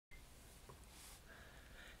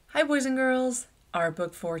Hi, boys and girls. Our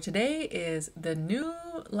book for today is The New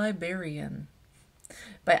LiBEARian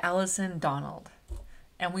by Alison Donald.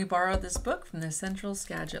 And we borrowed this book from the Central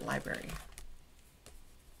Skagit Library.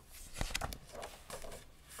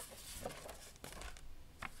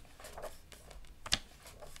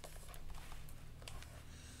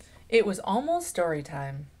 It was almost story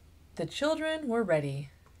time. The children were ready.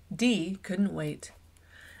 Dee couldn't wait.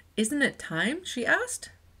 "Isn't it time?" she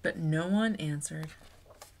asked, but no one answered.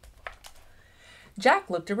 Jack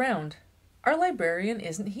looked around. "Our librarian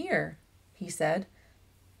isn't here," he said.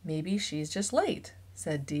 "Maybe she's just late,"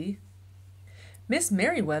 said Dee. "Miss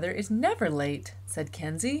Merriweather is never late," said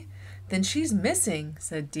Kenzie. "Then she's missing,"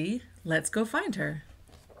 said Dee. "Let's go find her."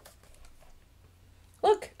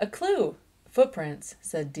 "Look, a clue. Footprints,"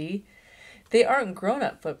 said Dee. "They aren't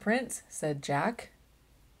grown-up footprints," said Jack.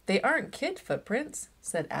 "They aren't kid footprints,"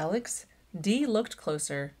 said Alex. Dee looked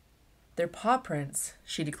closer. "They're paw prints,"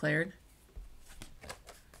 she declared.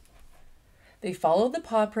 They followed the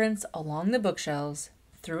paw prints along the bookshelves,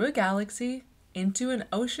 through a galaxy, into an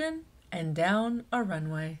ocean, and down a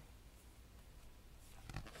runway.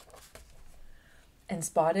 And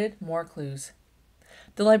spotted more clues.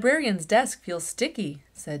 "The librarian's desk feels sticky,"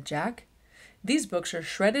 said Jack. "These books are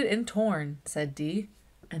shredded and torn," said Dee.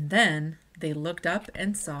 And then they looked up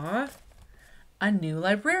and saw a new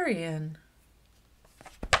librarian.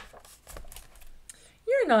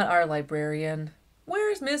 "You're not our librarian.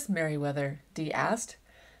 Where's Miss Merriweather?" Dee asked.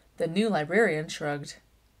 The new librarian shrugged.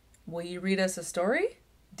 "Will you read us a story?"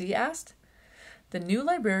 Dee asked. The new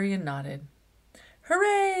librarian nodded.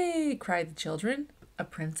 "Hooray!" cried the children. "A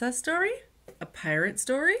princess story? A pirate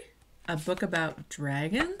story? A book about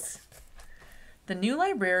dragons?" The new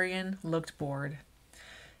librarian looked bored.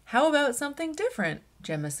 "How about something different?"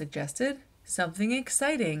 Gemma suggested. "Something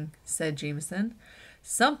exciting," said Jameson.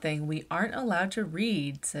 "Something we aren't allowed to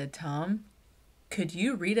read," said Tom. "Could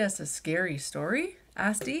you read us a scary story?"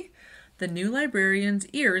 asked Dee. The new librarian's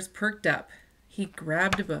ears perked up. He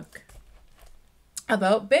grabbed a book.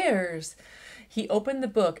 "About bears." He opened the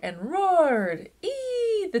book and roared.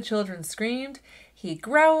 "Ee!" the children screamed. He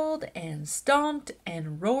growled and stomped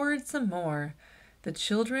and roared some more. The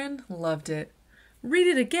children loved it. "Read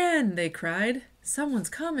it again," they cried. "Someone's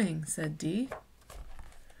coming," said Dee.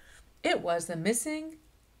 It was the missing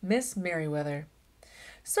Miss Merriweather.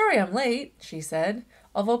 "Sorry I'm late," she said.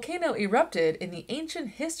 "A volcano erupted in the ancient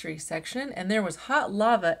history section and there was hot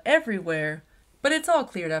lava everywhere, but it's all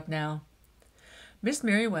cleared up now." Miss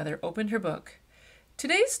Merriweather opened her book.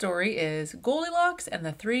 "Today's story is Goldilocks and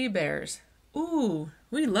the Three Bears." "Ooh,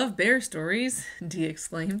 we love bear stories," Dee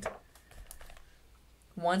exclaimed.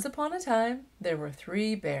 "Once upon a time, there were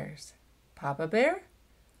 3 bears. Papa Bear,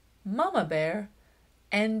 Mama Bear,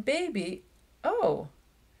 and Baby—" "Oh,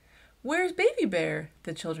 where's Baby Bear?"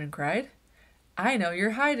 the children cried. "I know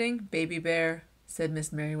you're hiding, Baby Bear," said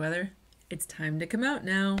Miss Merriweather. "It's time to come out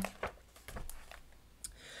now."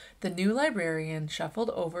 The new librarian shuffled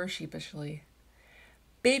over sheepishly.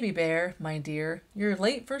 "Baby Bear, my dear, you're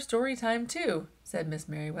late for story time too," said Miss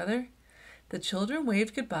Merriweather. The children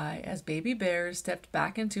waved goodbye as Baby Bear stepped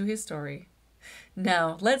back into his story.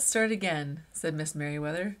 "Now, let's start again," said Miss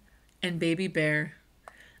Merriweather. And Baby Bear.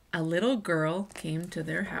 A little girl came to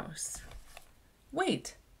their house.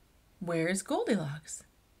 "Wait, where's Goldilocks?"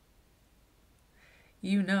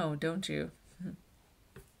 You know, don't you?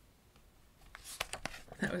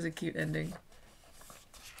 That was a cute ending.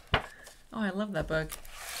 Oh, I love that book.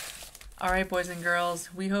 All right, boys and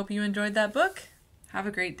girls, we hope you enjoyed that book. Have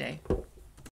a great day.